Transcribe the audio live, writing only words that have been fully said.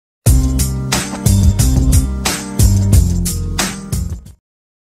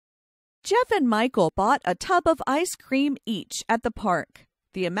Jeff and Michael bought a tub of ice cream each at the park.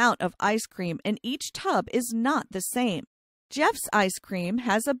 The amount of ice cream in each tub is not the same. Jeff's ice cream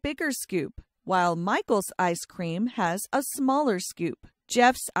has a bigger scoop, while Michael's ice cream has a smaller scoop.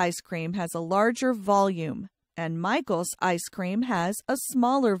 Jeff's ice cream has a larger volume, and Michael's ice cream has a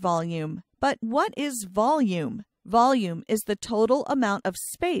smaller volume. But what is volume? Volume is the total amount of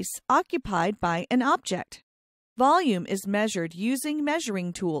space occupied by an object. Volume is measured using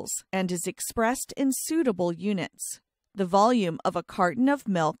measuring tools and is expressed in suitable units. The volume of a carton of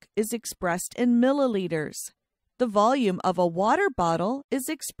milk is expressed in milliliters. The volume of a water bottle is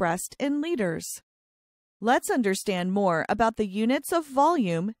expressed in liters. Let's understand more about the units of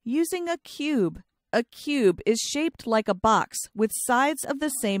volume using a cube. A cube is shaped like a box with sides of the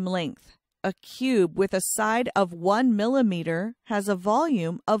same length. A cube with a side of 1 millimeter has a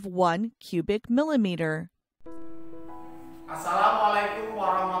volume of 1 cubic millimeter. Assalamualaikum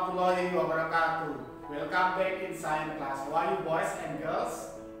warahmatullahi wabarakatuh. Welcome back in science class. How are you boys and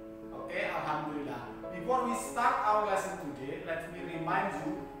girls? Okay, alhamdulillah. Before we start our lesson today, let me remind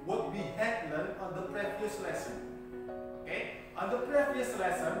you what we had learned on the previous lesson. Okay, on the previous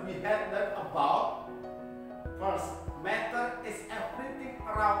lesson we had learned about, first, matter is everything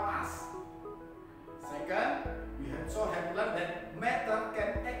around us. Second, we also have learned that matter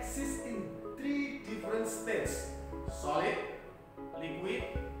can exist in 3 different states: solid, liquid,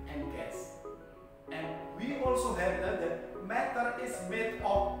 and gas. And we also have learned that matter is made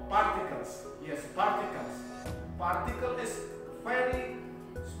of particles. Yes, particles. Particle is very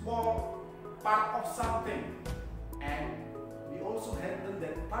small part of something. And we also have learned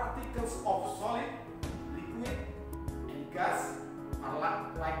that particles of solid, liquid, and gas are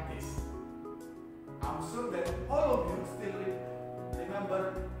like this. I'm sure that all of you still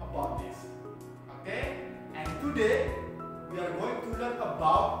remember about this. Okay? And today we are going to learn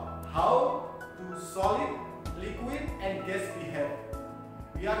about how to solid, liquid, and gas behave.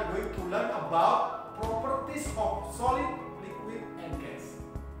 We are going to learn about properties of solid, liquid, and gas.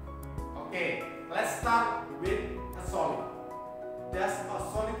 Okay, let's start with a solid. Does a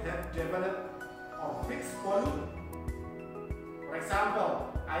solid have definite or fixed volume? For example,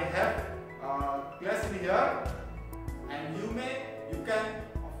 I have glass in here, and you can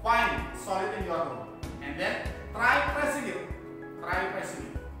find solid in your room, and then try pressing it.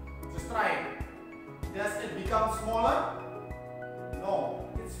 Just try it. Does it become smaller? No,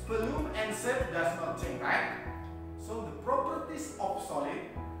 its volume and shape does not change, right? So the properties of solid,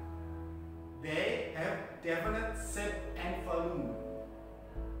 they have definite shape and volume.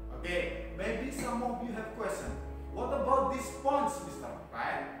 Okay, maybe some of you have questions. What about this sponge, Mister?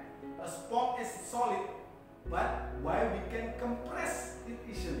 Right? A sponge is solid, but why we can compress it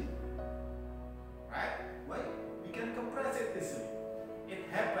easily? Right? Why we can compress it easily? It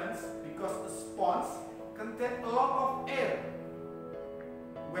happens because a sponge contains a lot of air.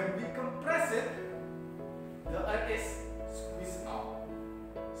 When we compress it, the air is squeezed out.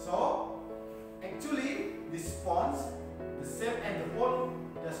 So, actually, this sponge, the shape and the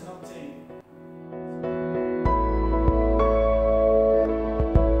volume does not change.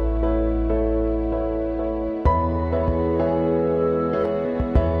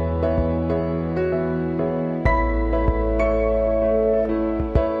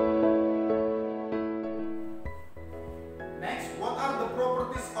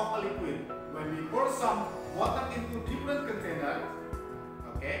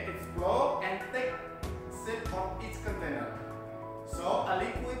 So a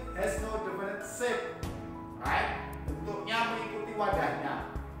liquid has no definite shape, right? Bentuknya mengikuti wadahnya.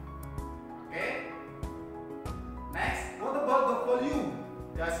 Okay. Next, what about the volume?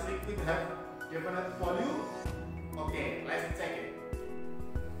 Does liquid have definite volume? Okay, let's check it.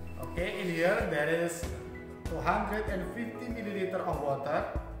 Okay, in here there is 250 milliliter of water.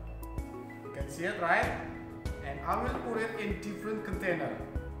 You can see it, right? And I will put it in different container.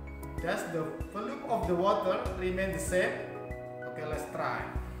 Does the volume of the water remain the same? Okay, let's try.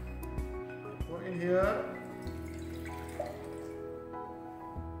 Put in here.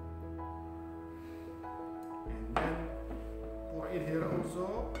 And then pour in here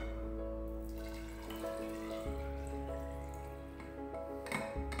also.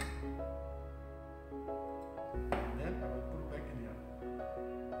 And then I will put back in here.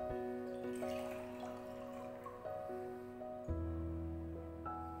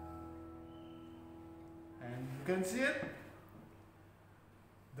 And you can see it.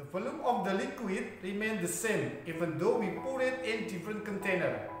 The volume of the liquid remains the same even though we put it in different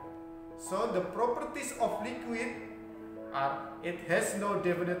container. So the properties of liquid are it has no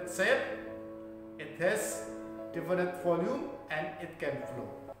definite shape, it has definite volume, and it can flow.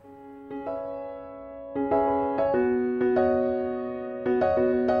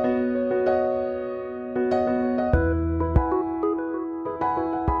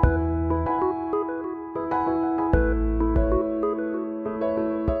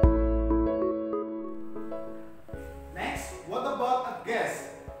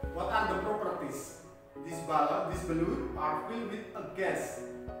 This balloon are filled with a gas.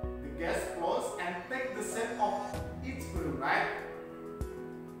 The gas flows and take the shape of each balloon, right?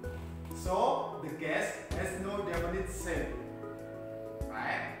 So the gas has no definite shape,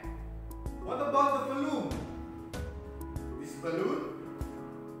 right? What about the balloon? This balloon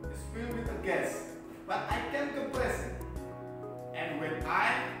is filled with a gas, but I can compress it. And when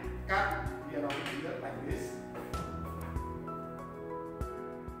I cut here over here like this,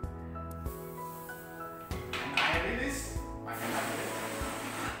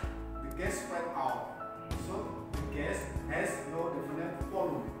 the gas spread out, so the gas has no definite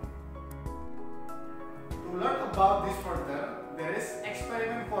volume. To learn about this further, there is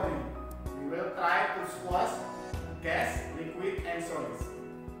experiment for you. We will try to squash gas, liquid and solids.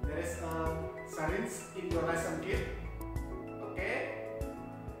 There is a syringe in your lesson kit. Okay?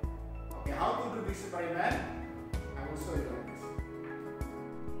 Okay, how to do this experiment? I will show you like this.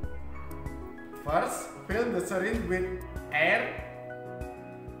 First, fill the syringe with air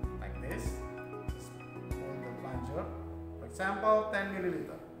like this. Hold the plunger, for example 10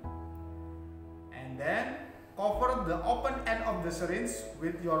 milliliter, and then cover the open end of the syringe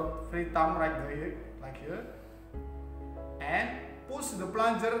with your free thumb right here, like here, and push the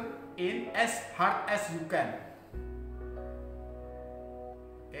plunger in as hard as you can.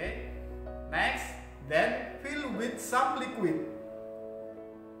 Okay, next, then fill with some liquid.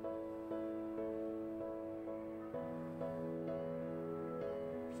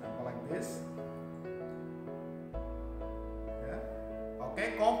 This. Yeah.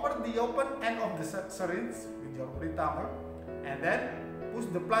 Okay, cover the open end of the syringe with your free thumb and then push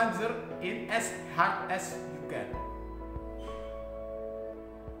the plunger in as hard as you can.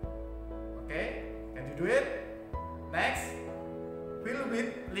 Okay, can you do it? Next, fill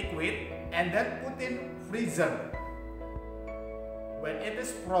with liquid and then put in freezer. When it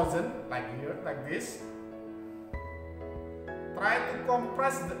is frozen, like here, like this, try to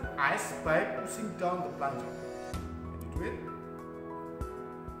compress the ice by pushing down the plunger. Can you do it?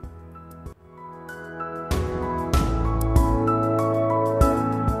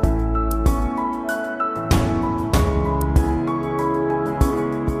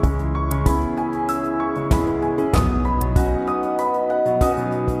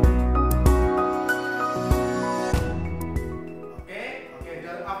 Okay,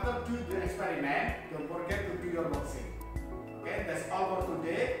 then after do the experiment, don't forget to do your boxing. Okay, that's all for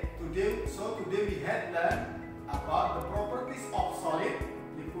today. Today we had learned about the properties of solid,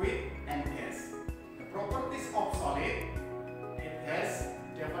 liquid, and gas. The properties of solid, it has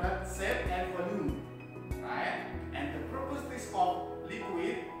definite shape and volume, right? And the properties of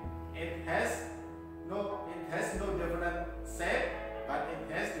liquid, it has no definite shape, but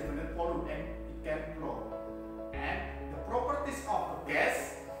it has definite volume and it can flow. And the properties of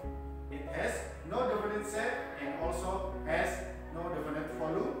gas, it has no definite shape and also has no definite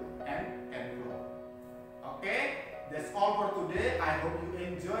volume and can flow. Okay, that's all for today. I hope you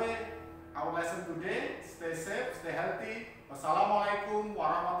enjoy our lesson today. Stay safe, stay healthy. Wassalamualaikum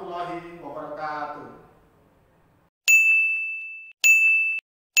warahmatullahi wabarakatuh.